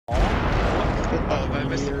Oh, I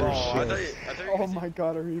missed the ball. I thought you Oh my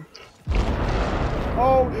god, Arif.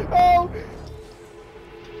 Oh, oh!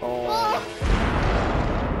 Oh.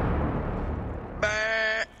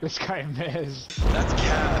 Bah! This guy missed. That's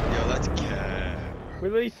cap, yo, that's cap. We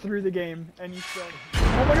literally threw the game, and you said,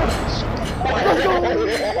 oh my god! Let's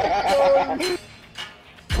go!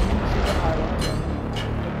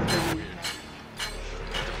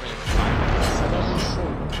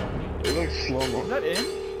 It looks slow. Is that in?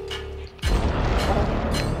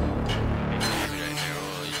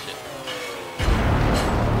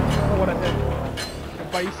 Oh, what a hit. A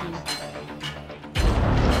Bicey.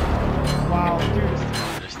 Wow, dude.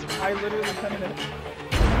 I literally pinned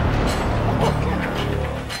it.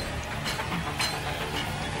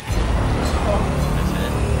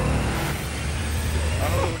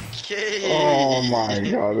 Okay. Oh my god.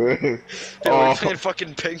 Yo, we're Oh, playing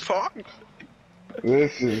fucking ping pong?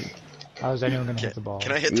 this is. How is anyone gonna hit the ball?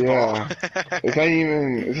 Can I hit the Yeah. ball? Is that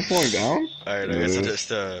even. Is this slowing down? Alright, I guess I'll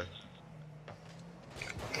just,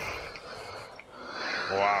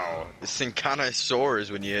 Wow. This thing kinda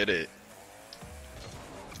soars when you hit it.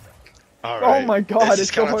 Alright. Oh my god, This is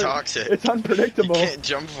it's so kinda hard. toxic. It's unpredictable. You can't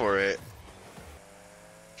jump for it.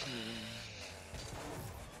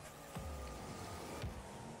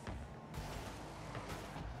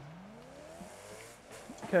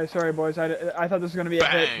 Okay, sorry boys, I thought this was gonna be a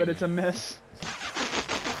hit, but it's a miss.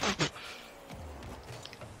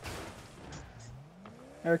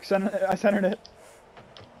 Eric, I centered it.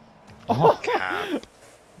 Oh, Cap.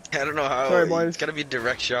 I don't know how. Sorry, boys. It's gotta be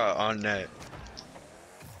direct shot on net.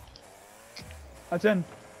 That's in.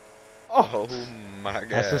 Oh, Oh my god.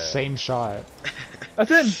 That's the same shot.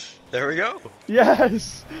 that's in. There we go.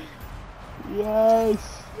 Yes.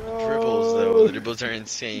 Yes. Dribbles though. The dribbles are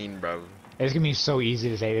insane, bro. It's gonna be so easy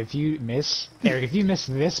to save. If you miss, Eric, if you miss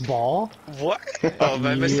this ball, What? Oh,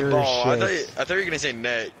 I missed the Your ball. I shit. thought you were gonna say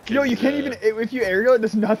net. Yo, you can't even if you aerial it,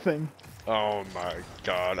 does nothing. Oh my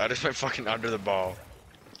god. I just went fucking under the ball.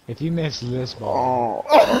 if you miss this ball,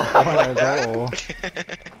 Oh. what a goal.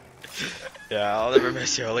 Yeah, I'll never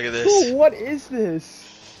miss you. Look at Bro, this. what is this?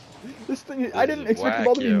 This thing, I didn't is expect the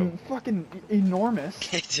ball to whack, be fucking enormous.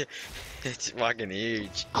 It's fucking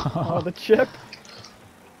huge. Oh, the chip.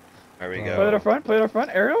 There we Play Play it go. up front, play it up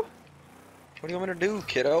front, aerial. What do you want me to do,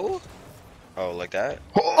 kiddo? Oh, like that?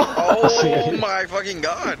 Oh my fucking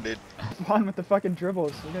god, dude. Fun with the fucking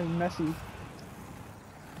dribbles. You're getting messy.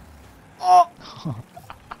 Oh!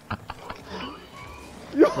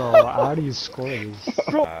 Bro, how do you score these?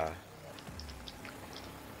 Bro,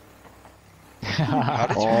 How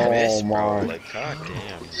did you Oh miss, bro? my. Like, god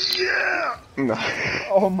damn. No.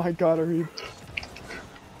 oh my god, Arif.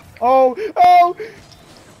 Oh! Oh!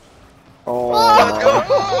 Oh.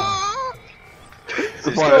 Oh! This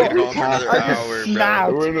is Bro, gonna every go on for time- another I just hour,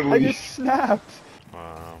 snapped. We're in the I lead. just snapped.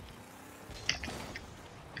 Wow.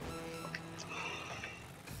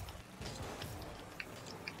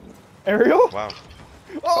 Aerial? Wow.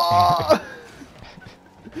 Oh!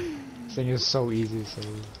 This thing is so easy to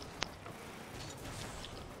save.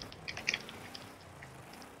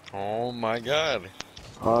 Oh my god.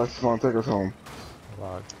 Oh, this is gonna take us home.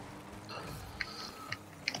 Wow.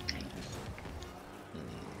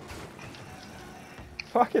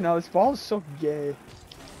 Fucking hell, this ball is so gay.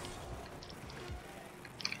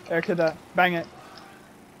 Eric hit that. Bang it.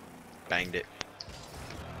 Banged it.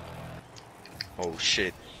 Oh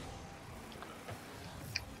shit.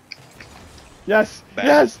 Yes! Bang.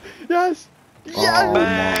 Yes! Yes! Yes! Oh,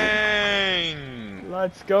 Bang!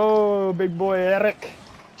 Let's go, big boy Eric.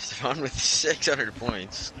 Stefan with 600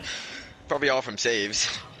 points. Probably all from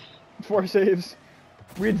saves. 4 saves.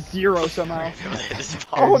 We had 0 somehow. This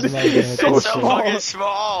Oh, ball- this thing is so it's so small. fucking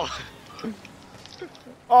small.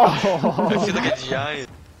 Oh! I feel like a giant.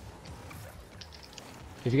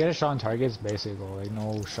 If you get a shot on target, it's basically goal. Like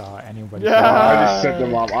no shot, anybody. Yeah. I just set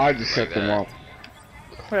them up. I just set them up.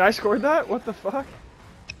 Wait, I scored that? What the fuck?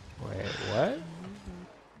 Wait, what?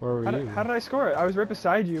 Where were you? How did I score it? I was right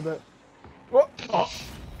beside you, but... Whoa.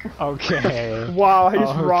 Okay. Wow, I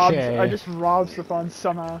just robbed. Okay. I just robbed Stefan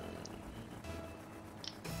somehow.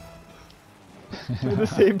 We had the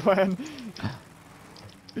same plan.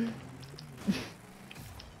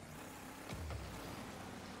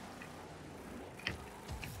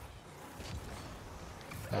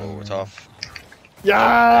 Oh, tough.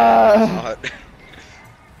 Yeah. Not.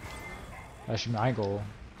 That should be my goal.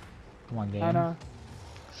 Come on, game. I know.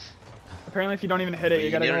 Apparently, if you don't even hit it, you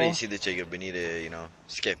You gotta don't go. need to see the Jacob. We need to, you know,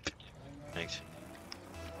 skip. Thanks.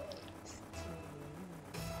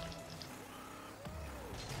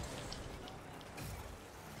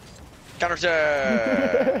 Counter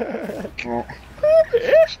attack! Oh.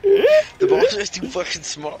 The ball's just too fucking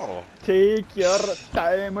small. Take your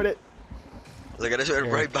time with it. Like I just went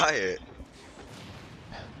right by it.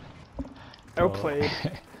 Outplayed.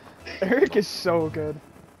 Eric is so good.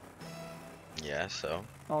 Yeah, so.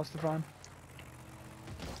 Oh, Stefan.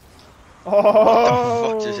 What the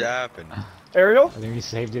Oh! fuck just happened? Ariel? I think we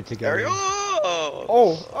saved it together. Ariel!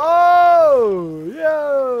 Oh! Oh!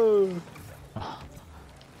 Yo!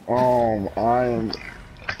 I am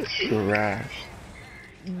trash.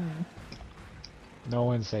 No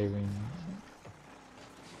one's saving.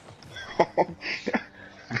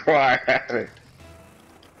 Bro, I had it.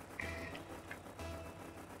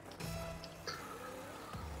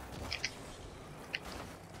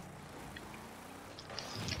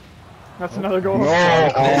 That's another goal. No!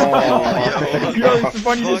 Oh, Yo,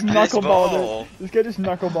 Stefan, you just fuck this knuckleballed ball. it. This guy just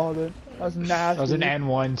knuckleballed it. That was nasty. That was an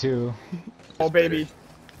N1 too. Oh, baby.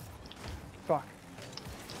 Fuck.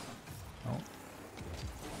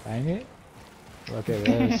 Bang it. Look at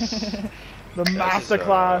this. The This is,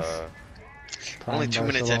 masterclass. Prime only 2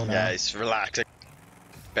 minutes in, Barcelona. guys. Relax.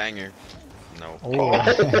 Banger. No.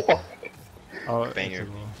 Oh. Oh, Banger. it's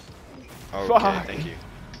a goal. Okay, Fuck. thank you.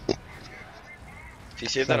 If you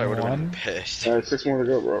saved that, I would have been 7-1. pissed. Alright, 6 more to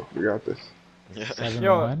go, bro. We got this. Yeah.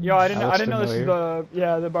 7-1. Yo, I That didn't looks know this is familiar.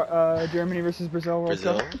 the Germany versus Brazil World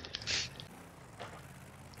Brazil. Cup.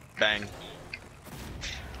 Bang.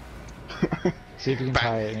 See if you can Bang.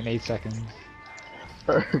 tie it in 8 seconds.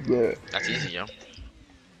 Yeah. That's easy, yo.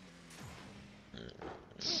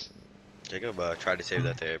 Jacob tried to save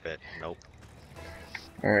that there, but nope.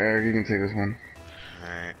 Alright, Eric, you can take this one.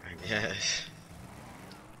 Alright, I guess.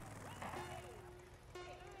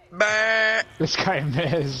 Bah! This guy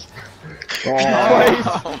missed. Oh,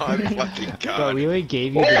 Oh my fucking But god. we really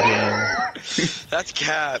gave you the game. That's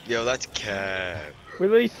cap, yo, that's cap. We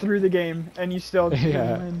literally threw the game, and you still didn't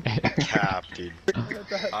Yeah. win. Cap, dude. What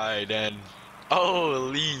the heck? Alright then.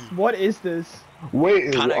 Holy. What is this?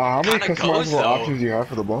 wait, Kinda- how many kinda goes, customizable though. options do you have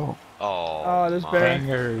for the ball? Oh. Oh, there's my. Barry.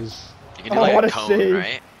 Bangers. You can do Oh, like what a a cone, save.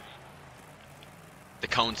 right? The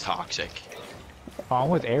cone's toxic. Oh, I'm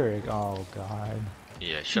with Eric. Oh god.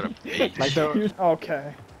 Yeah, shut up. Hey. Like the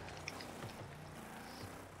Okay.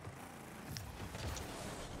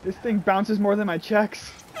 This thing bounces more than my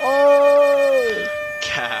checks. Oh!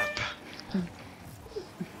 Cap.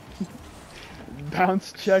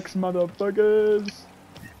 Bounce checks, motherfuckers.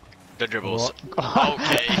 The dribbles. What?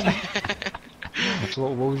 Okay. So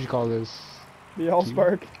what would you call this? The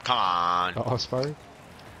Allspark. Come on. Oh, spark.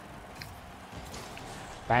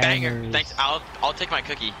 Banger. Bangers. Thanks. I'll take my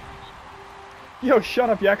cookie. Yo, shut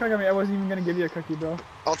up. You act like I wasn't even gonna give you a cookie, bro.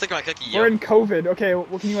 I'll take my cookie, We're yo. in COVID. Okay,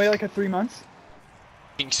 well, can you wait like 3 months?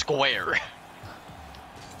 Being square.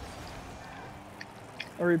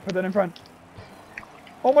 Or we put that in front?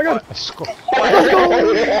 Oh my god! A score.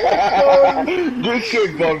 Good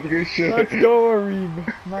shit, Bub. Good shit. Let's go,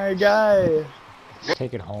 Arib. My guy.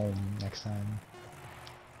 Take it home next time.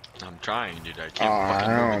 I'm trying, dude. I can't Oh, fucking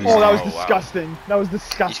I move don't this Oh, that was thing. Wow. disgusting. That was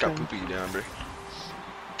He's got disgusting. poopy down, bro.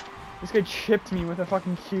 This guy chipped me with a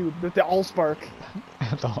fucking cube, with the Allspark.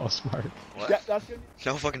 The whole spark. What? Yeah, that's good.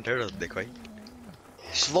 No fucking turtle, dick, right?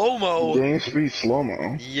 Slow-mo! Game speed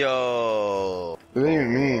slow-mo. Yo! What do you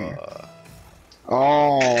mean?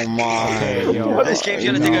 Oh my. Okay, yo. This game's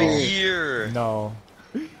gonna take No. a year! No.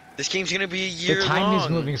 This game's gonna be a year The time long! is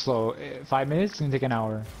moving slow. 5 minutes? It's gonna take an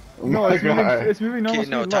hour. No, my it's moving, God. it's moving normal Okay,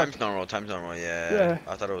 no, speed, time's look. normal, yeah. Yeah.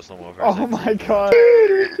 I thought it was slow-mo for a Oh second. my god.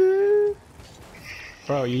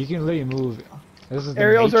 Bro, you can literally move. This is the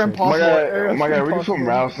Aerials are Matrix. Oh my impossible. god, Aerials my are god, we just put impossible.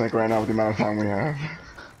 rattlesnake right now with the amount of time we have.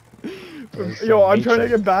 This is Yo, the I'm trying to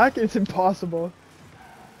Matrix. get back, it's impossible.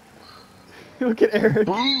 Look at Eric.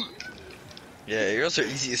 Yeah, aerials are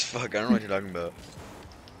easy as fuck, I don't know what you're talking about.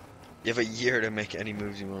 You have a year to make any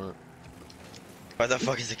moves you want. Why the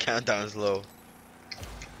fuck is the countdown slow?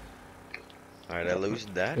 Alright, I lose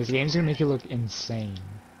that. This game's gonna make you look insane.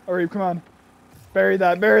 Arib, come on. Bury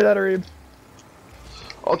that, Arib.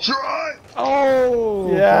 I'll try!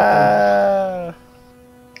 Oh! Yeah.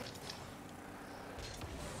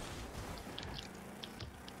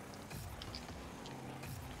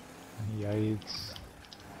 Yikes.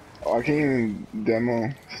 Oh, I can't even demo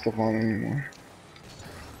stuff on it anymore.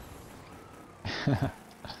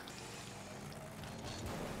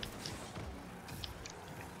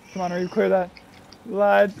 Come on, Arib, clear that.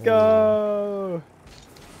 Let's go.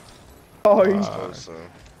 Oh, he's So,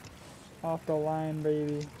 off the line,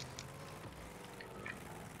 baby.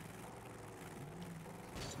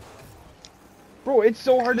 Bro, it's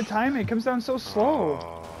so hard to time it. It comes down so slow.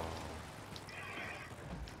 oh.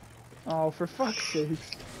 Oh, for fuck's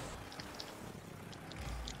sakes.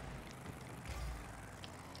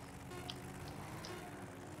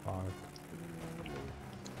 Fuck.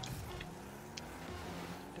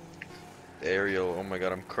 Aerial, oh my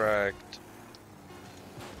god, I'm cracked.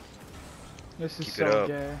 This is Keep it so up.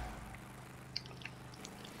 gay.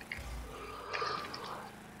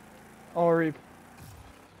 Oh, reap.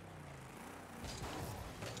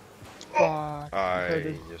 Fuck. I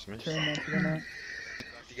Okay, just missed. turn that to the net.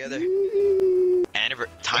 Back together.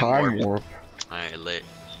 Time Time warp. warp. Alright, lit.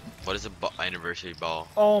 What is a anniversary ball?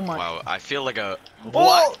 Oh my. Wow, I feel like a Oh!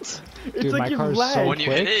 what? It's Dude, like my you have car's lag. so When you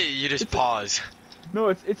hit quick. it, you just pause. No,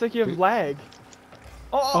 it's like you have lag.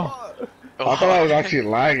 Oh! I thought I was actually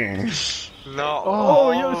lagging. No.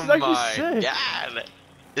 Oh, yo, this is actually my sick. god.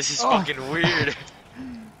 This is Oh. fucking weird.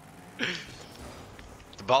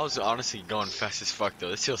 The ball is honestly going fast as fuck though.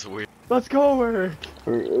 This feels weird. Let's go work.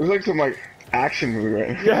 It was like some like action movie,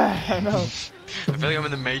 right? Yeah, I know. I feel like I'm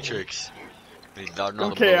in the Matrix. He's dodging all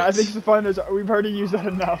the Okay, I bullets. think the fun is we've already used that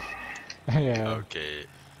enough. Yeah. Okay.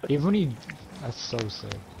 Even when he, that's so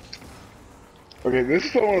sick. Okay, this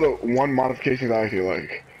is one of the modifications I actually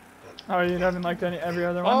like. Oh, you haven't liked every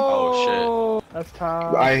other one? Oh, That's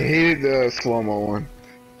tough. I hated the slow-mo one.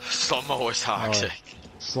 Slow-mo was toxic.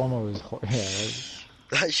 Slow-mo is, yeah. Right?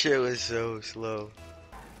 That shit was so slow.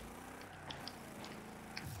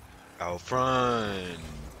 Out front.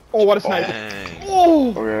 Oh, what a snipe. Bang. Oh!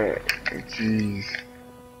 Okay, jeez.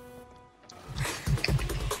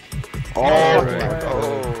 Oh, Alright. right.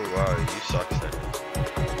 Oh, wow, you suck then.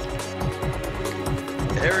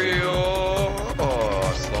 Aerial.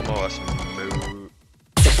 Oh, slow-mo, smooth.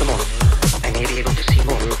 I may be able to see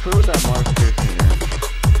more. Who put that modification